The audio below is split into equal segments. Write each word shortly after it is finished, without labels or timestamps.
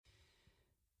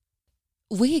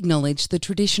We acknowledge the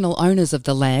traditional owners of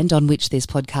the land on which this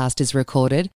podcast is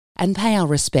recorded and pay our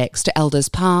respects to elders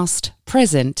past,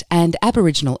 present and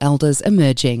Aboriginal elders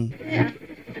emerging.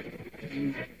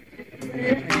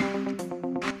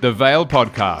 The Vale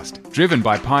Podcast, driven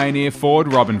by Pioneer Ford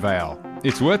Robinvale.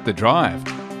 It's worth the drive.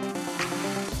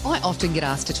 I often get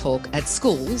asked to talk at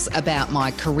schools about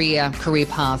my career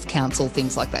path, counsel,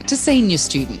 things like that, to senior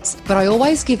students. But I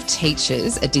always give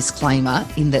teachers a disclaimer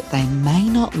in that they may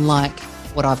not like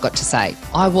what I've got to say.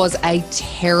 I was a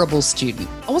terrible student.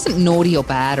 I wasn't naughty or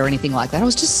bad or anything like that. I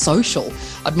was just social.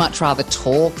 I'd much rather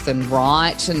talk than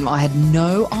write, and I had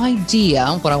no idea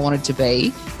what I wanted to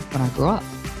be when I grew up.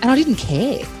 And I didn't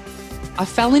care. I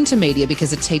fell into media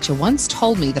because a teacher once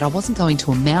told me that I wasn't going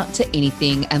to amount to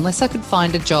anything unless I could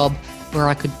find a job where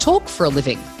I could talk for a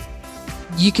living.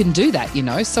 You can do that,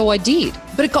 so I did.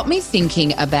 But it got me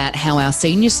thinking about how our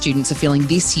senior students are feeling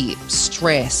this year,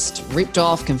 stressed, ripped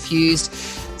off, confused.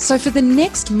 So for the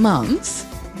next month,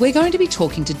 we're going to be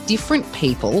talking to different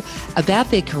people about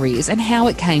their careers and how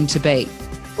it came to be.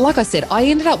 Like I said, I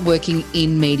ended up working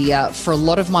in media for a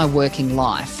lot of my working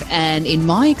life. And in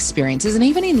my experiences, and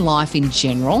even in life in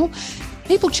general,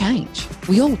 people change.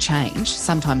 We all change,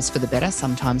 sometimes for the better,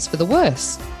 sometimes for the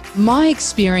worse. My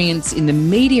experience in the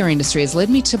media industry has led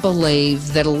me to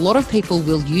believe that a lot of people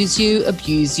will use you,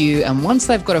 abuse you, and once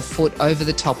they've got a foot over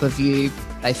the top of you,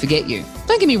 they forget you.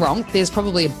 Don't get me wrong, there's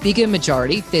probably a bigger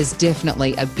majority, there's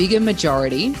definitely a bigger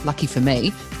majority, lucky for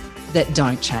me, that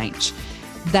don't change.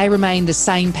 They remain the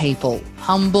same people,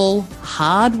 humble,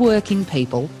 hard-working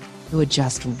people who are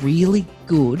just really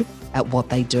good at what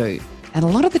they do. And a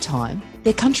lot of the time,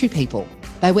 they're country people.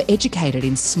 They were educated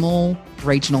in small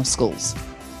regional schools.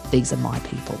 These are my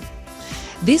people.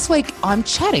 This week, I'm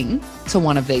chatting to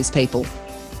one of these people.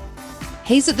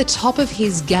 He's at the top of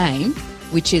his game,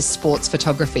 which is sports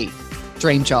photography.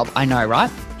 Dream job, I know, right?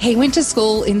 He went to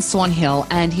school in Swan Hill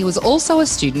and he was also a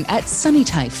student at Sunny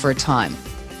TAFE for a time.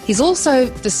 He's also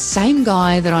the same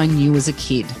guy that I knew as a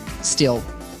kid. Still,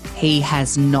 he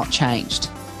has not changed.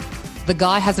 The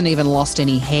guy hasn't even lost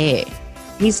any hair.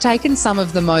 He's taken some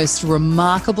of the most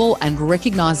remarkable and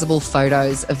recognisable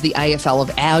photos of the AFL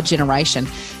of our generation,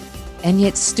 and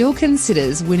yet still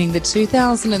considers winning the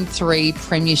 2003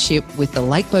 premiership with the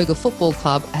Lake Boga Football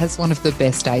Club as one of the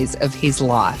best days of his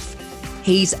life.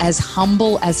 He's as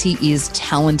humble as he is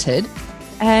talented,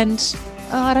 and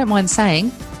I don't mind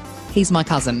saying, he's my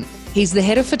cousin. He's the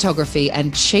head of photography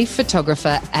and chief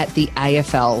photographer at the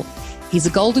AFL. He's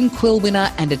a Golden Quill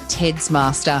winner and a TEDS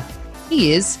master.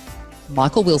 He is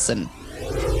Michael Wilson.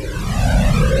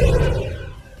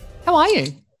 How are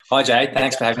you? Hi, Jade.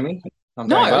 Thanks for having me. I'm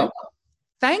doing well.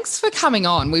 Thanks for coming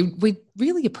on. We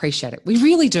really appreciate it. We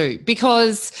really do.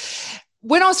 Because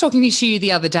when I was talking to you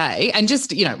the other day, and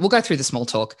just, we'll go through the small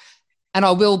talk, and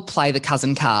I will play the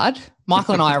cousin card.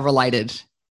 Michael and I are related.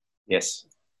 Yes,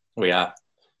 we are.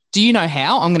 Do you know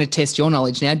how? I'm going to test your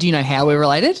knowledge now. Do you know how we're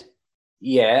related?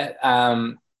 Yeah.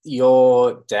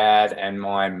 Your dad and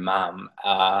my mum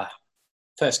are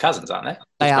first cousins, aren't they?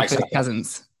 They are first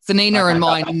cousins. Zanina and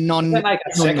my They make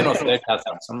us second or third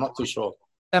cousins. I'm not too sure.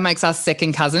 That makes us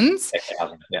second cousins. Second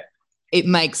cousin, yeah. It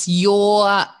makes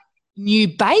your new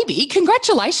baby.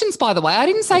 Congratulations, by the way. I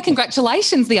didn't say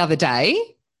congratulations the other day.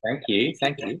 Thank you.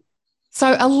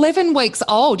 So 11 weeks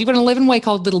old. You've got an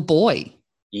 11-week-old little boy.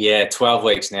 Yeah, 12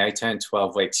 weeks now. He turned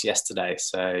 12 weeks yesterday.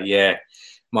 So, yeah,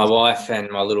 my wife and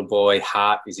my little boy,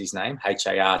 Hart is his name,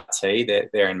 H-A-R-T.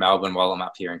 They're in Melbourne while I'm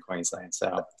up here in Queensland. So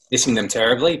I'm missing them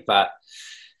terribly, but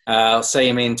I'll see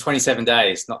him in 27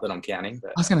 days. Not that I'm counting.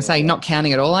 But, I was going to say, not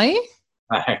counting at all, are you?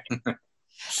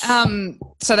 No.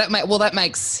 So that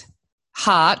makes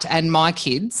Hart and my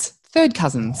kids third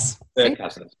cousins. Third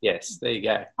cousins, yes. There you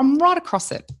go. I'm right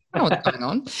across it. I know what's going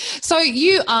on. So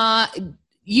you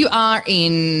are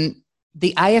in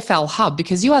the AFL hub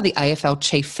because you are the AFL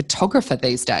chief photographer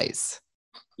these days.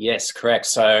 Yes, correct.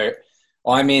 So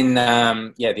I'm in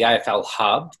the AFL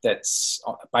hub that's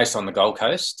based on the Gold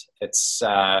Coast. It's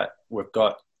we've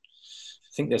got,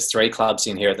 I think there's 3 clubs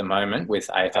in here at the moment with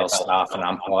AFL staff and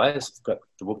umpires. We've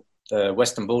got the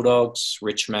Western Bulldogs,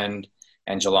 Richmond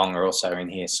and Geelong are also in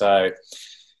here. So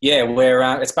yeah,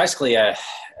 it's basically a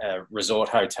resort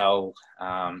hotel.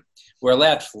 We're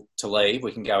allowed to leave.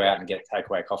 We can go out and get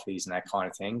takeaway coffees and that kind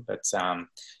of thing. But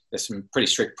there's some pretty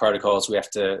strict protocols we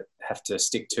have to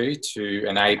stick to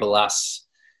enable us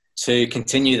to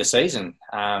continue the season.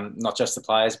 Not just the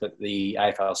players, but the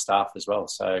AFL staff as well.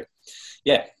 So,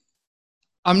 yeah.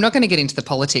 I'm not going to get into the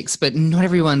politics, but not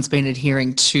everyone's been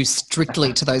adhering too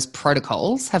strictly to those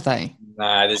protocols, have they?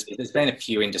 No, there's been a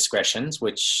few indiscretions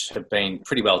which have been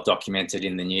pretty well documented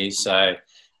in the news. So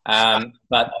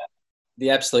But the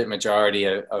absolute majority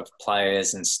of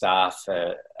players and staff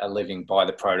are living by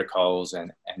the protocols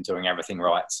and doing everything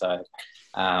right. So,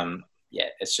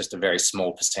 it's just a very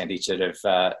small percentage that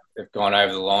have gone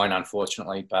over the line,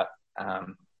 unfortunately, but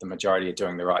the majority are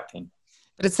doing the right thing.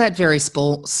 But it's that very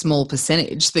small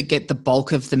percentage that get the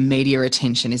bulk of the media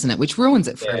attention, isn't it? Which ruins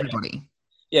it for everybody.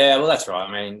 Yeah, well, that's right.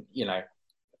 I mean,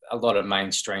 a lot of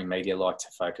mainstream media like to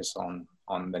focus on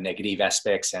the negative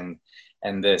aspects and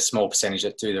the small percentage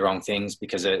that do the wrong things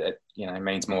because it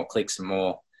means more clicks and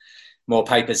more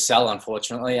papers sell,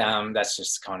 unfortunately. That's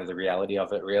just kind of the reality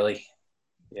of it, really.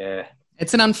 Yeah.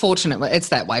 It's it's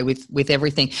that way with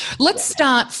everything. Let's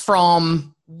start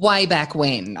from way back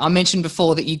when. I mentioned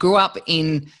before that you grew up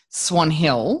in Swan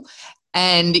Hill,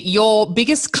 and your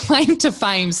biggest claim to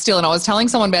fame still, and I was telling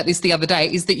someone about this the other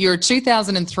day, is that you're a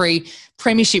 2003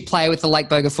 premiership player with the Lake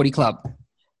Boga Footy Club.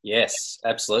 Yes,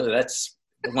 absolutely. That's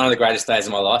one of the greatest days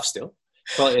of my life still.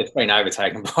 Well, it's been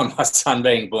overtaken by my son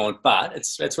being born, but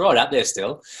it's right up there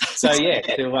still. So,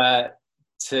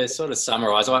 to sort of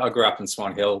summarise, I grew up in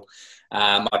Swan Hill.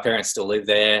 My parents still live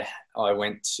there. I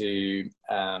went to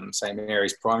St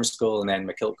Mary's Primary School and then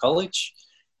MacKillop College.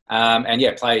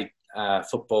 Played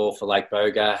football for Lake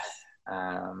Boga.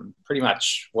 Pretty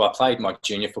much, I played my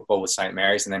junior football with St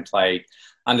Mary's and then played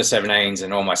under 17s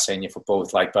and all my senior football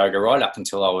with Lake Boga right up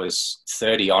until I was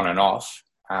 30 on and off.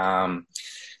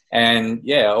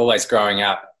 Always growing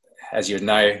up, as you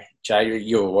know, Jay,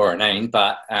 you were Warraneen,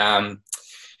 but,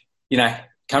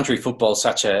 country football is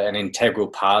such an integral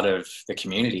part of the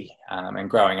community. And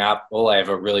growing up, all I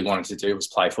ever really wanted to do was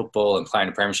play football and play in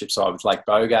the premiership side with Lake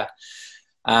Boga.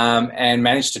 And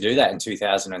managed to do that in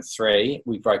 2003.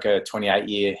 We broke a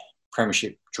 28-year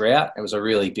premiership drought. It was a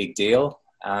really big deal.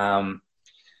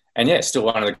 Still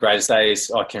one of the greatest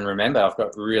days I can remember. I've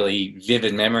got really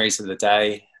vivid memories of the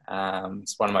day.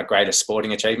 It's one of my greatest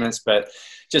sporting achievements. But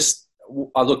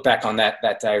I look back on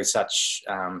that day with such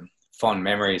fond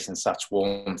memories and such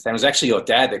warmth. And it was actually your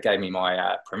dad that gave me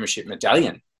my premiership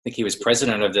medallion. I think he was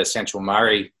president of the Central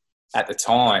Murray at the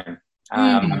time.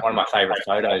 One of my favourite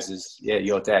photos is,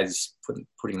 your dad's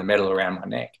putting the medal around my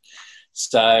neck.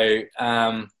 So,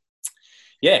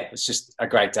 it's just a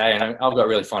great day. And I've got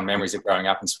really fond memories of growing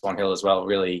up in Swan Hill as well.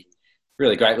 Really,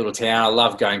 really great little town. I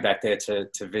love going back there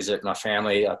to visit my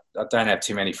family. I don't have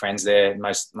too many friends there.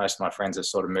 Most of my friends have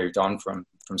sort of moved on from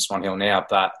Swan Hill now.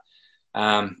 But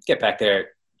get back there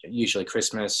usually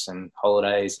Christmas and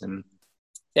holidays. And,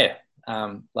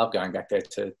 love going back there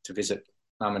to visit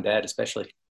mum and dad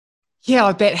especially. Yeah,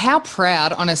 I bet. How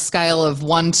proud on a scale of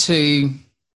 1 to,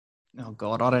 oh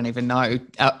God, I don't even know.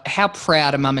 How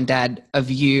proud are mum and dad of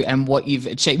you and what you've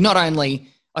achieved? Not only,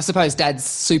 I suppose Dad's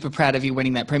super proud of you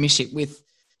winning that premiership with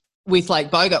Lake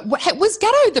Boga. Was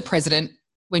Gatto the president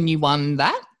when you won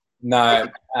that? No,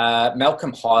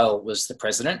 Malcolm Heil was the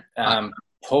president.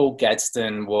 Paul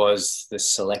Gadsden was the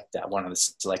selector, one of the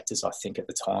selectors, I think, at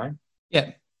the time. Yeah.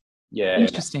 Yeah.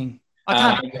 Interesting.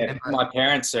 I can't remember. My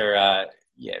parents are...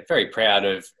 very proud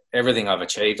of everything I've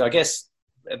achieved. I guess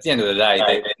at the end of the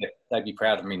day, they'd be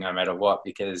proud of me no matter what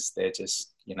because they're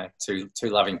just, two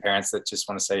loving parents that just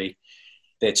want to see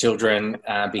their children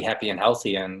be happy and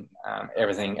healthy, and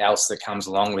everything else that comes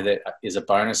along with it is a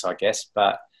bonus, I guess.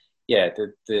 But,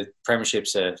 the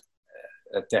premierships are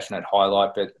a definite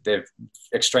highlight, but they're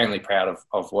extremely proud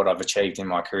of what I've achieved in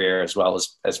my career as well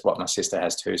as what my sister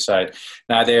has too. So,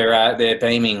 no, they're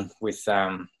beaming with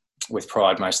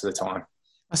pride most of the time.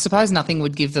 I suppose nothing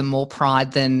would give them more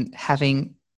pride than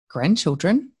having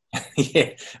grandchildren. Yeah,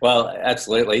 well,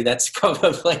 absolutely. That's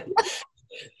probably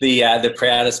the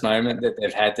proudest moment that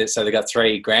they've had. So they've got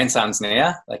 3 grandsons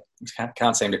now. They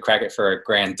can't seem to crack it for a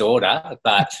granddaughter.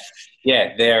 But,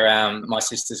 my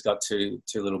sister's got two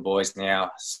little boys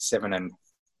now, 7 and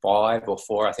 5 or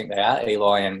 4, I think they are,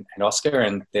 Eli and Oscar,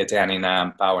 and they're down in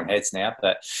Barwon Heads now.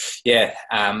 But,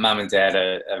 mum and dad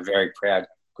are very proud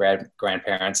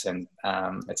grandparents, and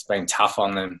it's been tough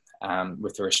on them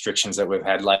with the restrictions that we've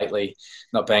had lately,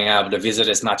 not being able to visit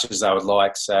as much as I would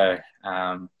like. So,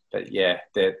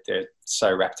 they're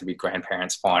so rapt to be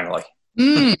grandparents finally.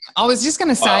 I was just going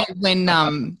to say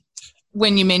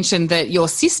when you mentioned that your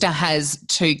sister has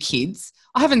 2 kids,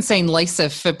 I haven't seen Lisa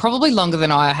for probably longer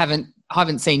than I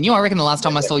haven't seen you. I reckon the last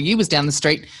time I saw you was down the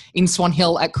street in Swan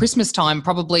Hill at Christmas time,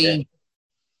 probably.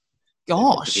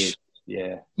 Gosh.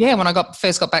 Yeah, when I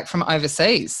first got back from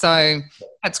overseas. So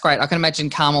that's great. I can imagine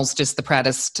Carmel's just the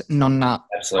proudest nonna.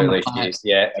 Absolutely, she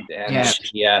is.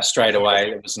 She, straight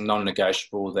away, it was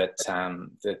non-negotiable that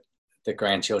the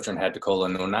grandchildren had to call her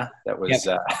nonna. That was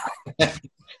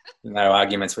no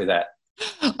arguments with that.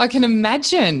 I can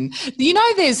imagine. You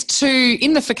know, there's two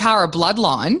in the Ficarra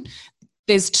bloodline.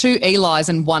 There's two Eli's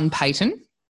and one Peyton.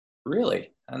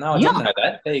 Really? No, I didn't know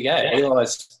that. There you go.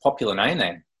 Eli's popular name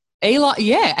then. Eli,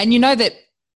 yeah. And you know that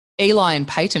Eli and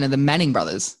Peyton are the Manning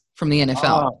brothers from the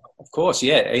NFL. Oh, of course,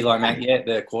 yeah. Eli Manning, yeah,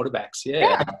 the quarterbacks,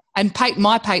 yeah. And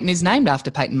my Peyton is named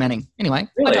after Peyton Manning. Anyway,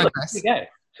 Really? I digress. There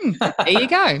you go. There you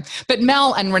go. But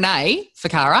Mel and Renee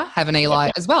Ficarra have an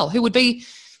Eli as well, who would be...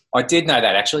 I did know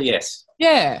that, actually, yes.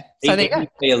 Yeah. So there you go. He'd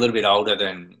be a little bit older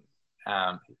than...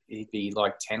 he'd be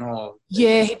like 10 or...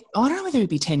 Yeah. I don't know whether he'd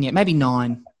be 10 yet. Maybe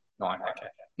 9. 9, okay.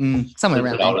 Somewhere a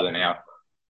around bit there. older than our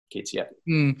kids, yeah.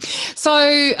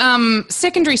 So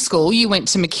secondary school, you went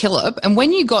to MacKillop, and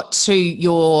when you got to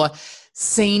your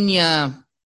senior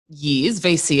years,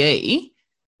 VCE,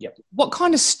 what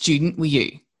kind of student were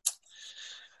you?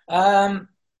 I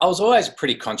was always a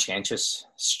pretty conscientious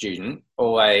student,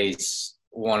 always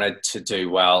wanted to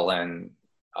do well, and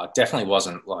I definitely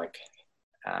wasn't like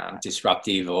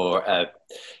disruptive or a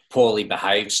poorly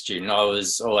behaved student. I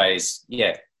was always,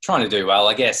 trying to do well,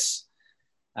 I guess.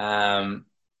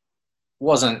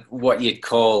 Wasn't what you'd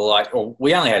call like, or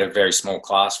we only had a very small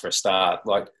class for a start.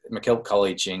 Like MacKillop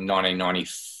College in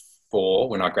 1994,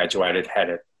 when I graduated, had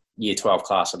a year 12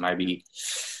 class of maybe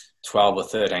 12 or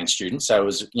 13 students. So it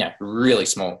was, really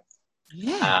small.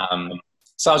 Yeah.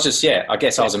 So I was just, I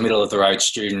guess I was a middle of the road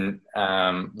student.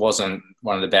 Wasn't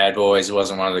one of the bad boys,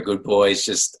 wasn't one of the good boys.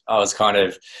 Just I was kind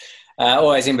of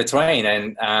always in between,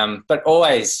 and but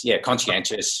always,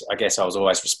 conscientious. I guess I was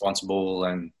always responsible,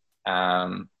 and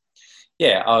I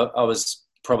was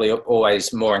probably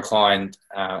always more inclined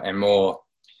and more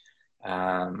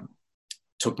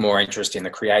took more interest in the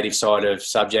creative side of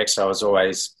subjects. So I was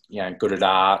always, good at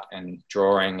art and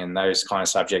drawing and those kind of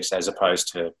subjects, as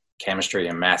opposed to chemistry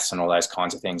and maths and all those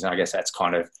kinds of things. And I guess that's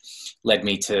kind of led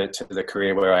me to the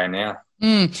career where I am now.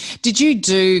 Did you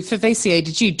do, for VCE,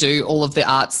 did you do all of the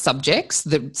arts subjects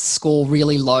that score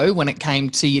really low when it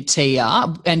came to your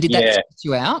TR? And did that stress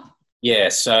you out? Yeah,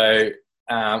 so,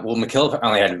 MacKillop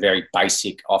only had a very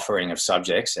basic offering of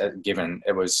subjects, given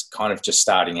it was kind of just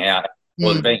starting out.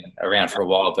 Well, it'd been around for a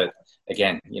while, but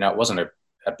again, it wasn't a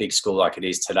big school like it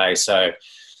is today. So,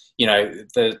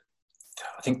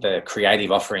 I think the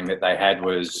creative offering that they had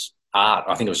was art.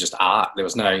 I think it was just art. There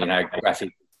was no,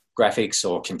 graphics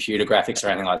or computer graphics or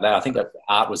anything like that. I think that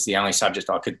art was the only subject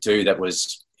I could do that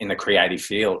was in the creative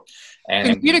field. And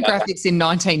computer graphics in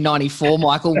 1994,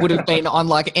 Michael, would have been on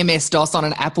like MS-DOS on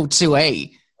an Apple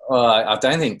IIe. Well, I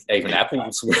don't think even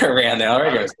Apples were around then. I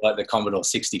reckon it was like the Commodore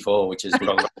 64, which is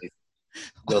probably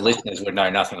the listeners would know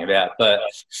nothing about. But,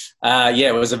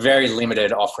 it was a very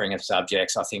limited offering of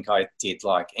subjects. I think I did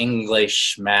like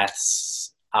English,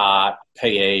 maths, art,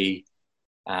 PE,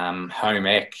 home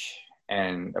ec,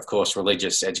 and, of course,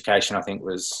 religious education, I think,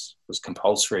 was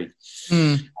compulsory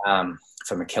for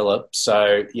MacKillop.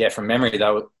 So, from memory,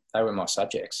 they were my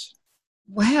subjects.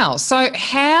 Wow. So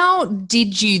how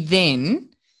did you then...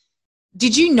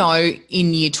 Did you know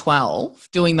in year 12,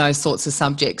 doing those sorts of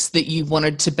subjects, that you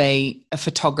wanted to be a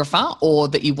photographer or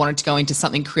that you wanted to go into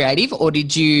something creative? Or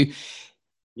did you,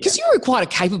 because you were quite a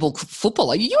capable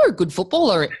footballer, you were a good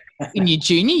footballer in your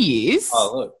junior years.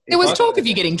 Oh, look. There was talk of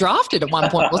you getting drafted at one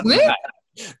point, wasn't there?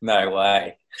 No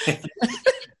way.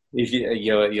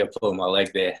 You're pulling my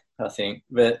leg there, I think.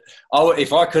 But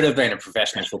if I could have been a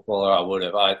professional footballer, I would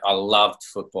have. I loved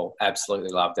football, absolutely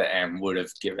loved it, and would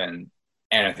have given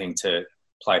anything to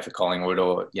play for Collingwood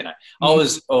or, I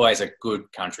was always a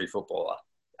good country footballer.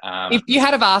 If you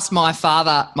had have asked my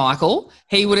father, Michael,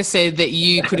 he would have said that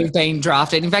you could have been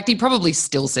drafted. In fact, he probably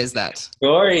still says that.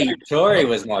 Tory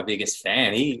was my biggest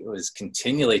fan. He was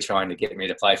continually trying to get me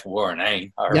to play for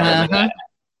Warreneen. I remember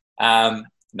that.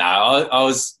 No, I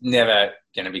was never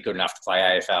going to be good enough to play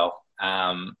AFL.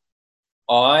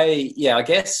 I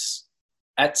guess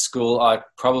at school I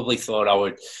probably thought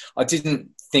I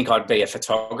didn't think I'd be a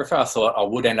photographer. I thought I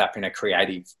would end up in a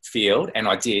creative field, and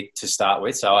I did to start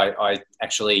with. So I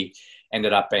actually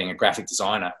ended up being a graphic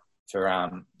designer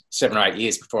for 7 or 8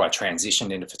 years before I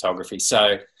transitioned into photography.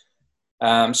 So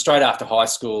straight after high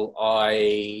school,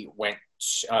 I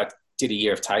did a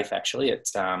year of TAFE actually at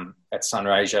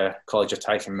Sunraysia College of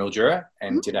TAFE in Mildura,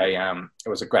 and did it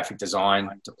was a graphic design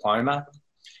diploma,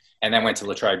 and then went to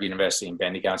La Trobe University in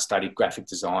Bendigo and studied graphic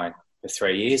design for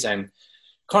 3 years, and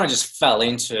kind of just fell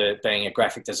into being a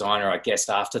graphic designer, I guess,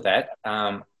 after that.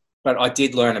 But I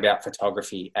did learn about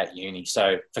photography at uni.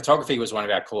 So photography was one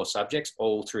of our core subjects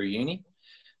all through uni.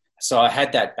 So I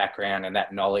had that background and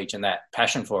that knowledge and that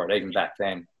passion for it even back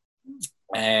then.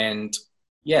 And,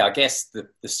 I guess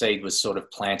the seed was sort of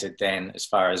planted then, as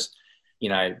far as,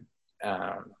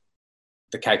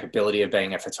 the capability of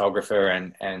being a photographer,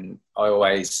 and I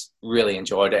always really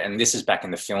enjoyed it. And this is back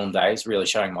in the film days, really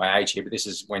showing my age here, but this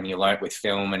is when you learnt with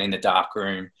film and in the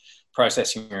darkroom,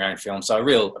 processing your own film. So a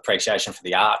real appreciation for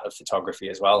the art of photography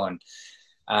as well. And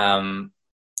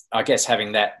I guess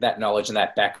having that knowledge and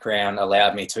that background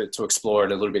allowed me to explore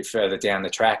it a little bit further down the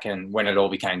track. And when it all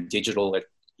became digital, it,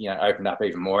 you know, opened up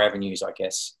even more avenues, I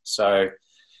guess. So,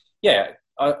 yeah,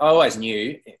 I always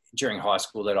knew during high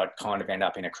school that I'd kind of end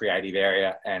up in a creative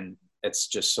area, and it's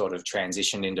just sort of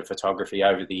transitioned into photography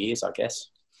over the years, I guess.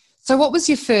 So what was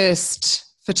your first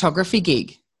photography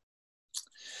gig?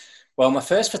 Well, my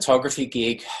first photography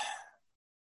gig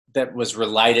that was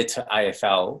related to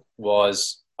AFL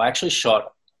was I actually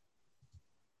shot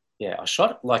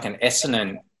like an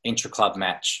Essendon intra-club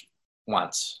match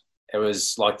once. It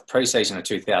was like the pre-season of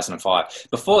 2005.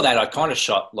 Before that, I kind of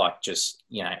shot like just,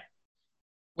 you know,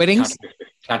 Weddings?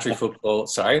 Country football.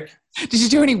 Sorry. Did you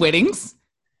do any weddings?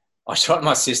 I shot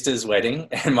my sister's wedding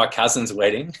and my cousin's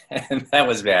wedding, and that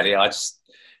was about it. I just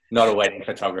not a wedding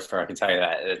photographer, I can tell you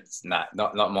that. It's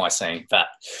not my scene. But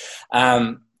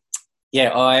I'd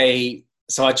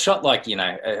shot like, you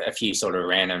know, a few sort of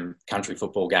random country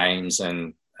football games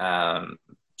and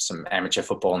some amateur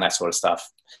football and that sort of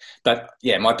stuff. But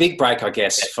yeah, my big break, I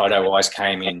guess, photo-wise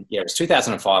came in, it was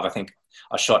 2005. I think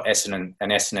I shot an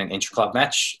Essendon intra-club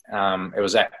match. It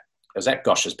was at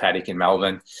Gosh's Paddock in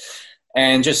Melbourne,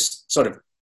 and just sort of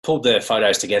pulled the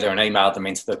photos together and emailed them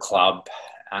into the club,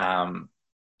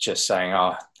 just saying,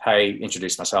 oh, hey,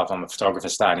 introduce myself. I'm a photographer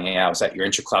starting out. I was at your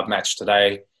intra-club match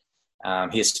today.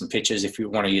 Here's some pictures. If you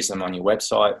want to use them on your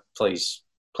website, please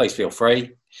feel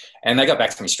free. And they got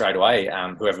back to me straight away,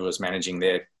 whoever was managing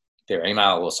their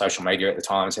email or social media at the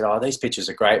time, and said, oh, these pictures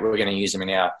are great. We're going to use them in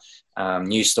our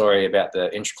news story about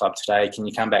the intra-club today. Can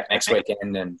you come back next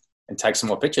weekend and take some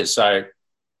more pictures? So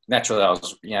naturally,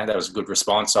 that was a good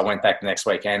response. I went back the next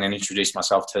weekend and introduced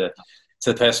myself to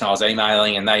the person I was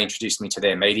emailing, and they introduced me to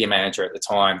their media manager at the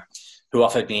time, who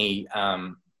offered me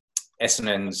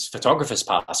Essendon's photographer's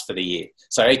pass for the year.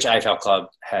 So each AFL club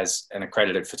has an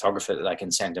accredited photographer that they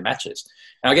can send to matches.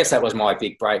 And I guess that was my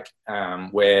big break,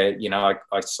 where, you know,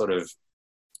 I sort of,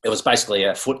 it was basically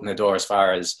a foot in the door as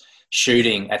far as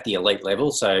shooting at the elite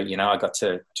level. So, you know, I got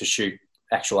to shoot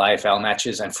actual AFL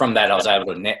matches. And from that, I was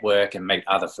able to network and meet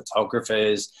other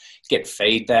photographers, get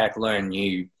feedback, learn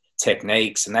new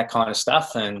techniques and that kind of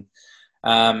stuff. And,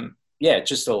 it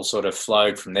just all sort of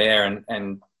flowed from there.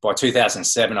 And by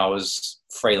 2007, I was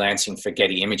freelancing for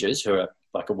Getty Images, who are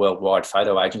like a worldwide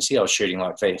photo agency. I was shooting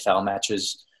like VFL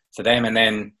matches for them. And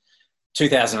then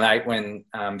 2008, when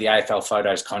the AFL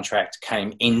Photos contract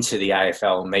came into the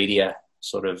AFL media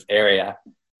sort of area,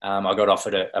 I got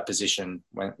offered a position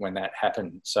when that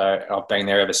happened. So I've been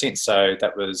there ever since. So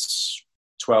that was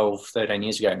 12, 13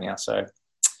 years ago now. So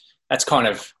that's kind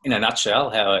of, in a nutshell,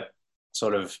 how it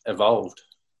sort of evolved.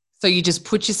 So you just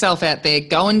put yourself out there,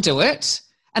 go and do it.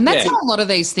 And that's how a lot of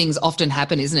these things often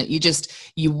happen, isn't it?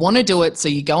 You want to do it, so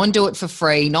you go and do it for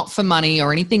free, not for money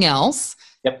or anything else.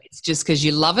 Yep. It's just because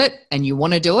you love it and you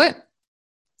want to do it.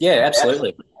 Yeah,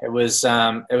 absolutely. It was,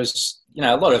 you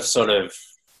know, a lot of sort of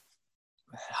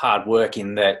hard work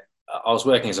in that I was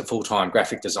working as a full-time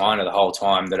graphic designer the whole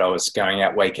time that I was going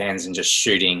out weekends and just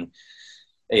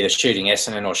either shooting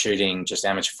Essendon or shooting just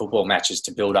amateur football matches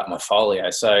to build up my folio.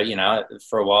 So, you know,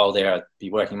 for a while there, I'd be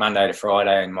working Monday to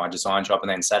Friday in my design job, and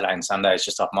then Saturday and Sundays,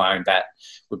 just off my own bat,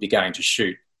 would be going to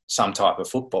shoot some type of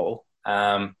football.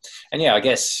 I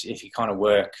guess if you kind of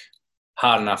work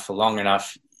hard enough for long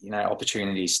enough, you know,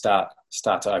 opportunities start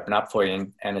to open up for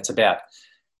you. And it's about,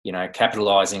 you know,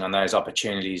 capitalising on those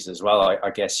opportunities as well.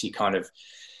 I guess you kind of,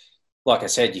 like I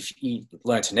said, you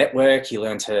learn to network, you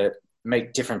learn to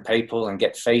meet different people and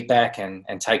get feedback and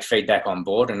take feedback on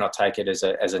board and not take it as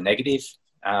a negative,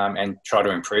 and try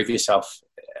to improve yourself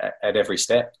at every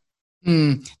step.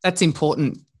 That's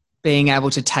important, being able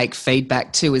to take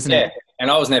feedback too, isn't it? And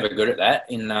I was never good at that.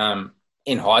 In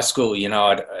high school, you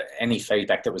know, any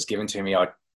feedback that was given to me, I'd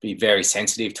be very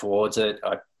sensitive towards it.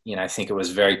 I, you know, think it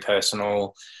was very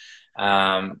personal,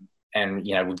 and,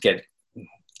 you know, would get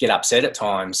upset at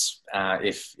times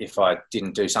if I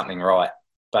didn't do something right.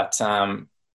 But,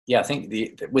 I think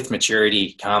with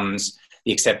maturity comes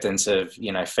the acceptance of,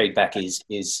 you know, feedback is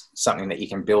something that you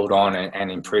can build on and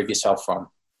improve yourself from.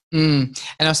 And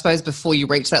I suppose before you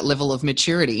reach that level of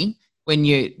maturity, when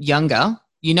you're younger,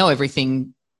 you know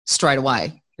everything straight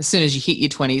away. As soon as you hit your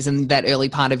 20s and that early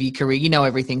part of your career, you know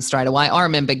everything straight away. I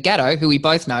remember Gatto, who we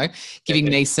both know, giving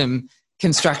me some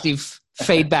constructive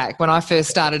feedback when I first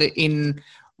started in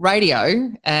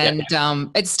radio. And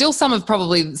it's still some of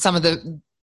the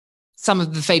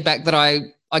feedback that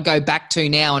I go back to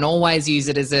now and always use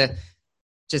it as a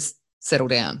just settle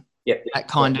down. Yep. That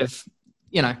kind of,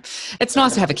 it's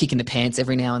nice to have a kick in the pants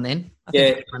every now and then. I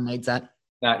think everyone needs that.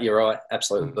 No, you're right.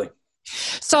 Absolutely.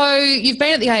 So you've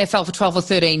been at the AFL for 12 or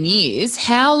 13 years.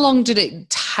 How long did it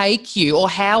take you, or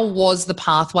how was the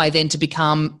pathway then to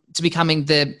becoming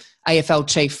the AFL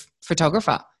chief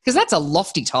photographer? Because that's a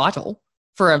lofty title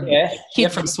for a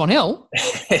kid from Swan Hill.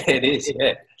 It is,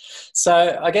 yeah.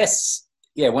 So I guess,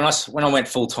 when I went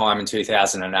full-time in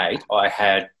 2008, I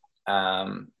had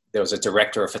there was a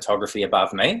director of photography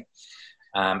above me,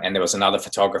 and there was another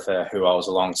photographer who I was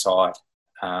alongside.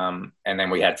 And then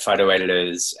we had photo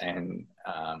editors and,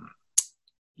 a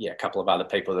couple of other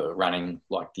people that were running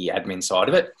like the admin side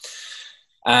of it.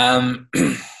 I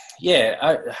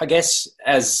guess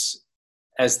as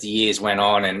the years went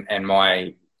on and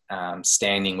my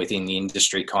standing within the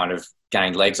industry kind of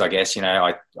gained legs, I guess,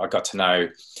 I got to know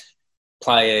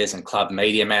players and club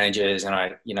media managers, and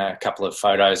a couple of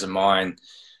photos of mine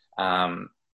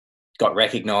got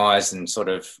recognised, and sort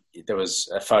of there was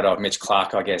a photo of Mitch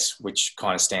Clark, I guess, which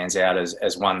kind of stands out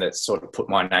as one that sort of put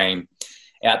my name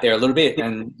out there a little bit.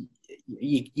 And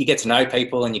you get to know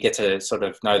people, and you get to sort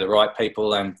of know the right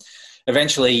people, and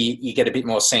eventually you get a bit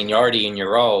more seniority in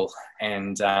your role.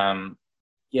 And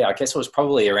I guess it was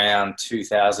probably around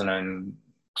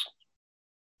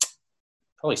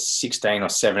 2016 or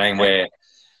 17 where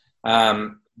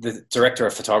the director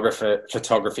of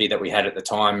photography that we had at the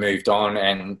time moved on,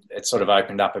 and it sort of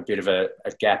opened up a bit of a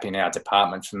gap in our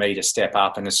department for me to step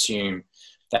up and assume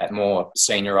that more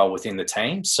senior role within the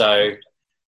team. So,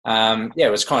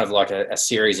 it was kind of like a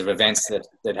series of events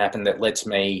that happened that led to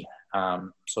me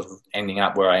sort of ending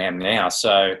up where I am now.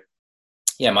 So,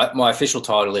 my official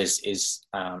title is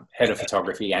head of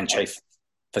photography and chief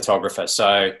photographer.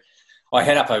 So I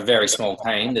head up a very small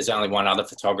team. There's only one other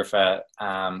photographer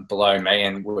below me,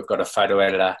 and we've got a photo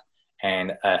editor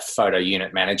and a photo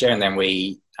unit manager. And then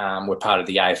we're part of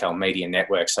the AFL Media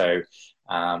Network. So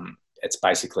it's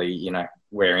basically,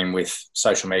 we're in with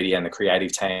social media and the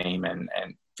creative team and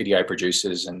video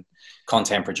producers and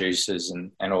content producers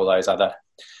and all those other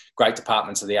great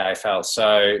departments of the AFL.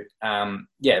 So,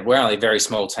 we're only a very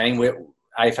small team.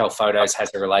 AFL Photos has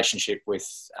a relationship with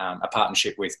a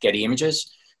partnership with Getty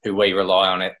Images, who we rely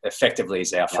on it effectively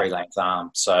as our freelance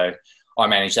arm. So I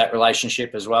manage that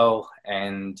relationship as well.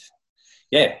 And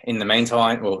in the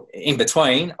meantime, in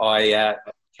between, I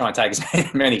try and take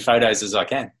as many photos as I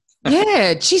can.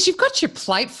 Yeah, geez, you've got your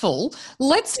plate full.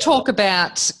 Let's talk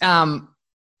about,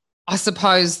 I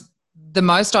suppose, the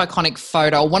most iconic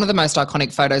photo, one of the most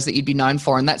iconic photos that you'd be known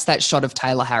for, and that's that shot of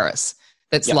Taylor Harris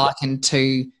that's likened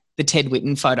to the Ted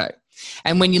Whitten photo.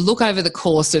 And when you look over the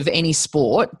course of any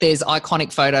sport, there's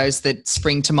iconic photos that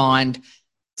spring to mind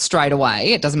straight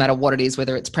away. It doesn't matter what it is,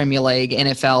 whether it's Premier League,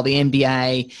 NFL, the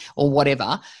NBA, or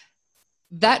whatever.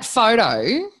 That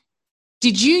photo,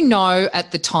 did you know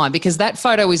at the time, because that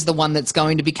photo is the one that's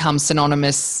going to become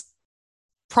synonymous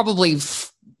probably,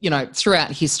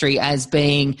 throughout history as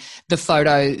being the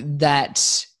photo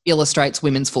that illustrates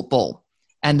women's football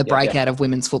and the breakout of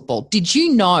women's football. Did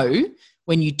you know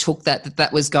when you took that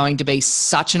was going to be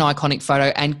such an iconic photo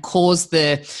and cause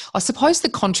the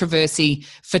controversy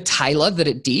for Taylor that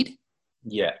it did?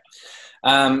 Yeah.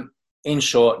 In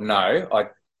short, no.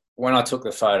 When I took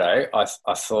the photo, I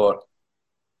thought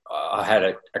I had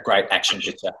a great action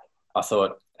picture. I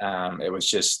thought it was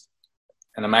just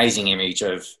an amazing image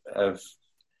of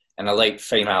an elite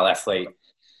female athlete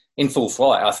in full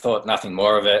flight. I thought nothing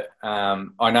more of it.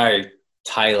 I know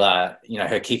Taylor,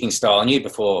 her kicking style. I knew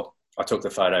before I took the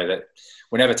photo that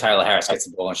whenever Taylor Harris gets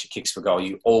the ball and she kicks for goal,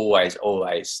 you always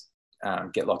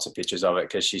get lots of pictures of it,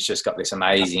 because she's just got this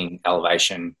amazing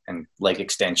elevation and leg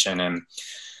extension. And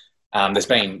there's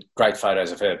been great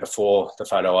photos of her before the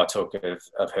photo I took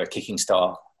of her kicking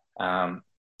style.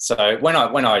 So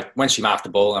when she marked the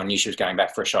ball, I knew she was going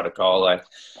back for a shot at goal. I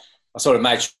sort of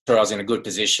made sure I was in a good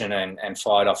position and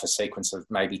fired off a sequence of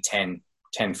maybe 10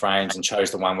 frames and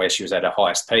chose the one where she was at her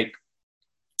highest peak.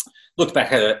 Looked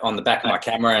back at it on the back of my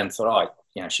camera and thought,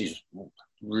 she's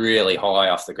really high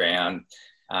off the ground.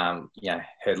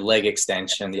 Her leg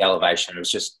extension, the elevation, it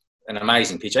was just an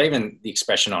amazing picture. Even the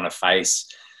expression on her face,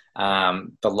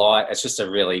 the light, it's just a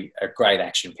great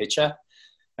action picture.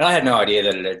 And I had no idea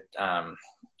that it had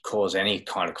cause any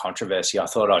kind of controversy. I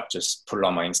thought I'd just put it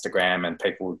on my Instagram and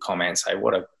people would comment and say,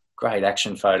 what a great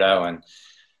action photo.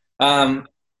 And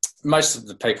most of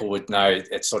the people would know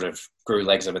it sort of grew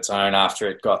legs of its own after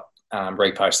it got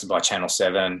reposted by Channel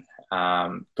 7,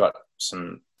 got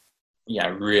some,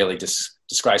 really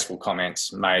disgraceful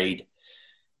comments made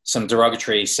some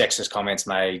derogatory sexist comments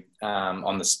made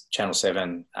on the Channel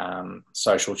 7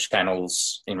 social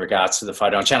channels in regards to the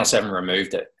photo, and Channel 7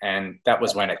 removed it. And that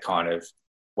was when it kind of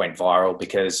went viral,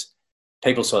 because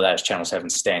people saw that as Channel 7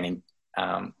 standing,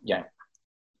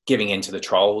 giving in to the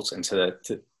trolls and to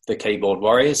the keyboard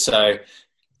warriors. So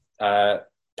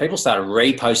people started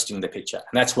reposting the picture,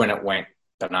 and that's when it went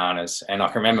bananas. And I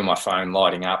can remember my phone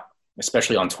lighting up,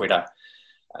 especially on Twitter.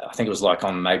 I think it was like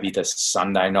on maybe the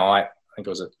Sunday night. I think it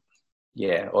was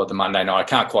or the Monday night. I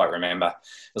can't quite remember.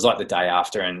 It was like the day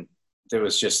after, and there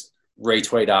was just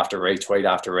retweet after retweet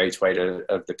after retweet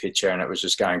of the picture, and it was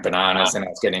just going bananas. And I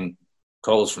was getting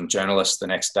calls from journalists the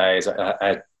next day. I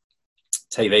had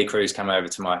TV crews come over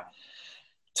to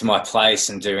my place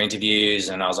and do interviews,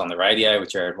 and I was on the radio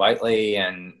with Jared Waitley,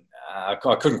 and I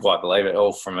couldn't quite believe it,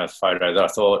 all from a photo that I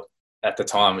thought at the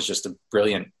time was just a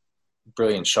brilliant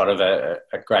shot of a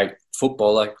great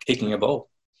footballer kicking a ball.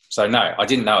 So no, I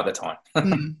didn't know at the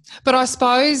time. But I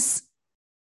suppose,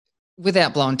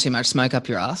 without blowing too much smoke up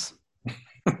your ass,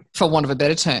 for want of a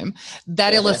better term,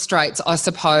 that illustrates, I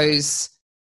suppose,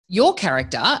 your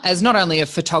character as not only a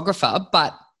photographer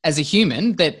but as a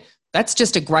human. That's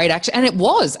just a great action, and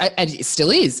it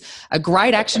still is a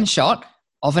great action shot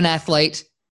of an athlete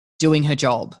doing her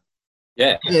job.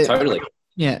 Yeah, totally.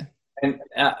 Yeah. And,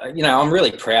 I'm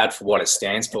really proud for what it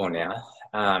stands for now.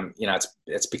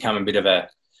 It's become a bit of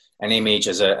an image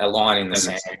as a line in the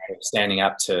sand, standing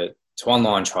up to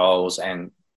online trolls,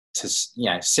 and to,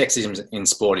 sexism in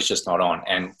sport is just not on.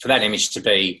 And for that image to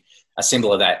be a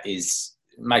symbol of that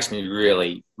makes me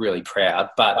really, really proud.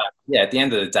 But at the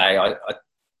end of the day,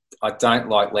 I don't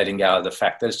like letting go of the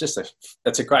fact that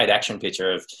it's a great action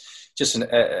picture of just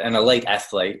an elite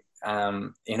athlete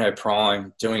in her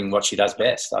prime doing what she does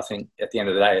best. I think at the end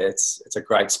of the day, it's a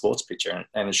great sports picture,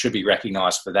 and it should be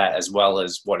recognised for that as well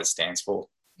as what it stands for.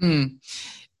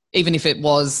 Even if it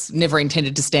was never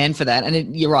intended to stand for that.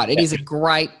 And you're right, it is a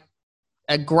great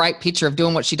picture of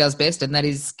doing what she does best, and that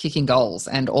is kicking goals,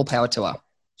 and all power to her.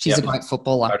 She's a great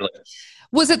footballer. Totally.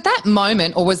 Was it that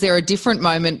moment, or was there a different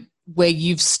moment where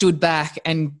you've stood back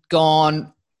and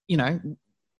gone,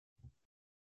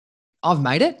 I've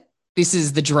made it? This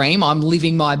is the dream. I'm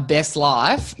living my best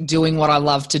life, doing what I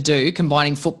love to do,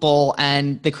 combining football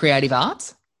and the creative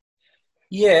arts?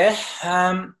 Yeah.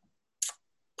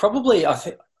 Probably, I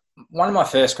think one of my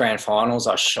first grand finals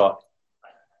I shot,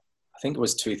 I think it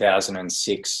was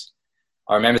 2006.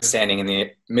 I remember standing in the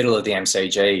middle of the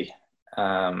MCG,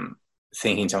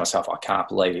 thinking to myself, I can't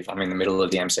believe I'm in the middle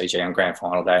of the MCG on grand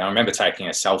final day. I remember taking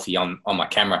a selfie on my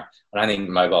camera. I don't think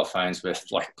mobile phones were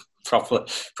like proper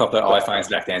iPhones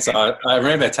back then. So I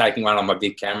remember taking one on my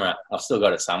big camera. I've still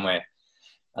got it somewhere.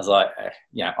 I was like,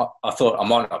 I thought I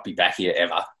might not be back here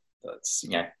ever. That's,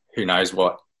 who knows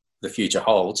what the future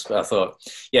holds. But I thought,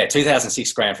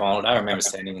 2006 grand final day, I remember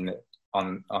standing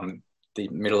on the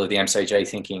middle of the MCG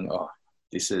thinking, oh,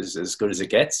 this is as good as it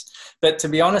gets. But to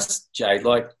be honest, Jay,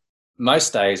 like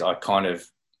most days I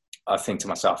think to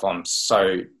myself, I'm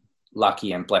so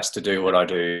lucky and blessed to do what I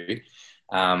do,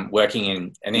 working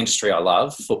in an industry I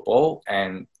love, football,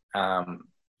 and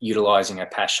utilising a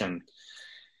passion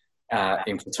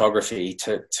in photography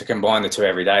to combine the two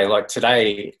every day. Like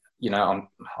today,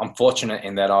 I'm fortunate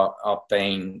in that I've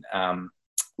been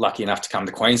lucky enough to come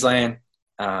to Queensland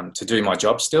to do my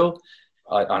job still.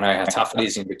 I know how tough it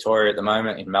is in Victoria at the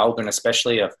moment, in Melbourne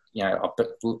especially. I've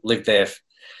lived there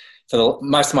for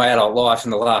most of my adult life,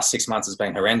 and the last 6 months has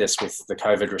been horrendous with the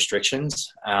COVID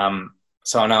restrictions.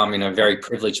 So I know I'm in a very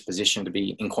privileged position to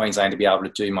be in Queensland to be able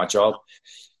to do my job.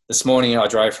 This morning I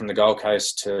drove from the Gold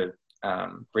Coast to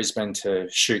Brisbane to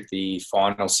shoot the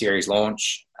final series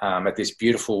launch at this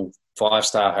beautiful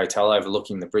 5-star hotel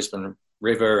overlooking the Brisbane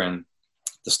River and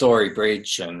the Story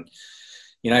Bridge, and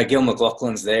Gil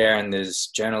McLaughlin's there, and there's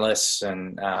journalists,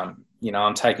 and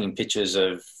I'm taking pictures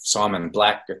of Simon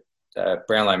Black,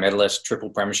 Brownlow medalist,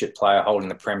 triple premiership player holding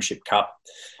the premiership cup.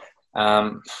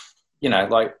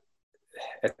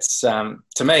 It's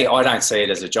to me, I don't see it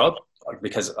as a job,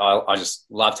 because I just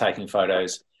love taking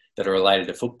photos that are related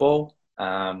to football.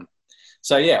 Every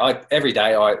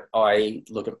day I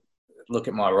look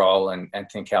at my role and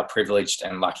think how privileged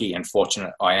and lucky and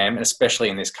fortunate I am, and especially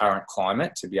in this current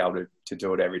climate, to be able to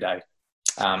do it every day.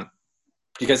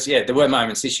 Because there were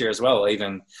moments this year as well.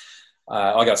 Even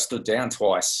I got stood down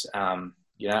twice.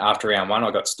 After round one,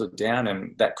 I got stood down,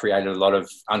 and that created a lot of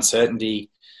uncertainty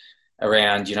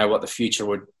around, what the future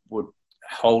would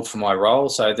hold for my role.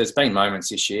 So there's been moments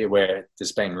this year where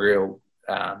there's been a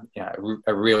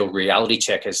real reality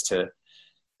check as to,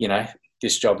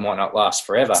 this job might not last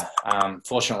forever.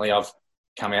 Fortunately, I've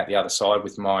come out the other side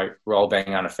with my role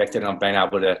being unaffected, and I've been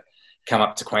able to come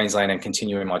up to Queensland and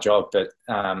continue in my job. But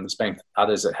there's been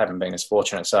others that haven't been as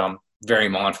fortunate. So I'm very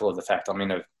mindful of the fact I'm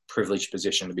in a privileged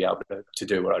position to be able to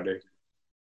do what I do.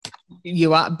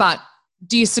 You are, but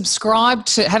do you subscribe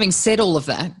to, having said all of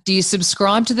that, do you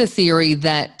subscribe to the theory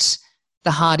that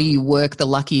the harder you work, the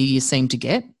luckier you seem to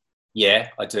get? Yeah,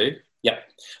 I do. Yep.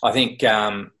 I think,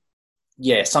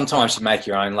 sometimes you make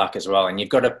your own luck as well, and you've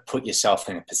got to put yourself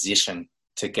in a position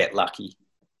to get lucky.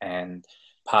 And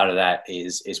part of that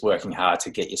is working hard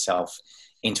to get yourself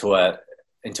into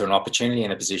an opportunity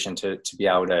and a position to be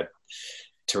able to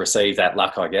receive that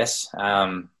luck, I guess.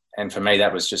 And for me,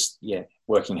 that was just,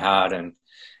 working hard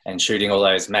and shooting all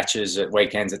those matches at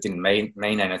weekends that didn't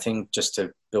mean anything, just to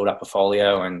build up a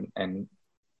folio and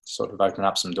sort of open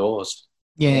up some doors.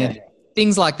 Yeah.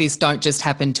 Things like this don't just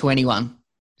happen to anyone.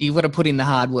 You've got to put in the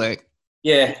hard work.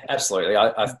 Yeah, absolutely.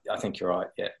 I think you're right.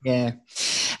 Yeah. Yeah.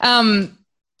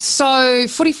 So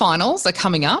footy finals are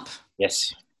coming up.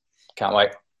 Yes. Can't wait.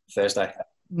 Thursday.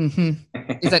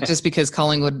 Mm-hmm. Is that just because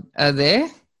Collingwood are there?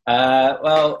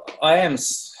 Well, I am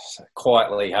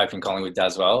quietly hoping Collingwood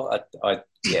does well. I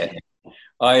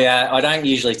don't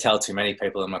usually tell too many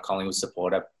people I'm a Collingwood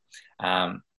supporter.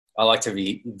 I like to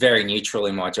be very neutral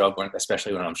in my job,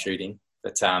 especially when I'm shooting.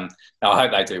 But I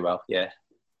hope they do well. Yeah.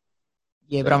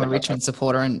 Yeah, but I'm a Richmond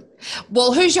supporter, and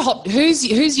who's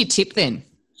your tip then?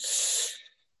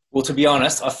 Well, to be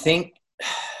honest, I think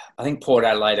Port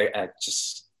Adelaide are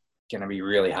just going to be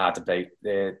really hard to beat.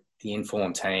 They're the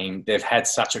informed team. They've had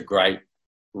such a great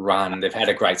run. They've had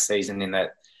a great season in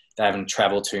that they haven't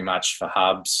travelled too much for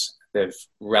hubs. They've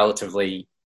relatively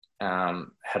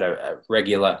had a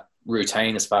regular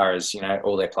routine as far as,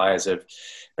 all their players have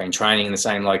been training in the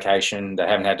same location. They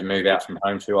haven't had to move out from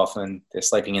home too often. They're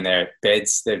sleeping in their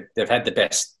beds. They've had the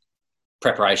best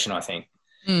preparation, I think.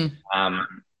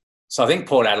 So I think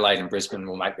Port Adelaide and Brisbane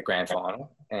will make the grand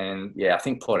final. And, I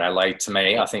think Port Adelaide, to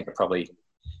me, I think are probably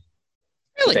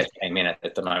the best team in it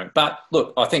at the moment. But,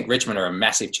 look, I think Richmond are a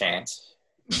massive chance.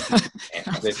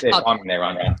 I'm in their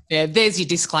own round. Yeah, there's your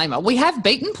disclaimer. We have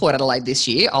beaten Port Adelaide this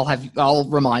year. I'll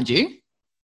remind you.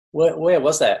 Where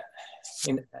was that?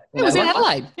 It was in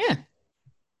Adelaide, yeah.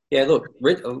 Yeah, look,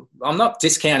 I'm not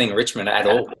discounting Richmond at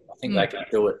all. I think they can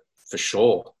do it for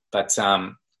sure. But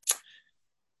I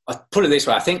put it this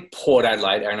way, I think Port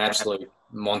Adelaide are an absolute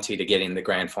Monty to get in the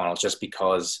grand final just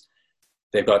because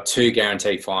they've got 2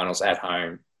 guaranteed finals at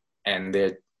home, and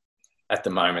at the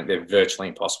moment they're virtually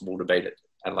impossible to beat at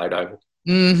Adelaide Oval.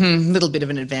 Little bit of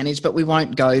an advantage, but we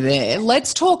won't go there.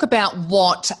 Let's talk about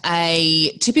what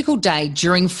a typical day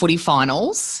during footy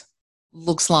finals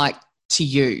looks like to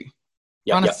you.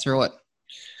 Run us through it.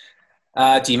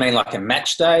 Do you mean like a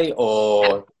match day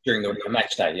or during the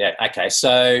match day? Yeah. Okay.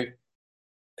 So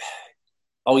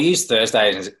I'll use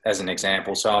Thursday as an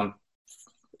example. So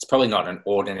it's probably not an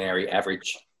ordinary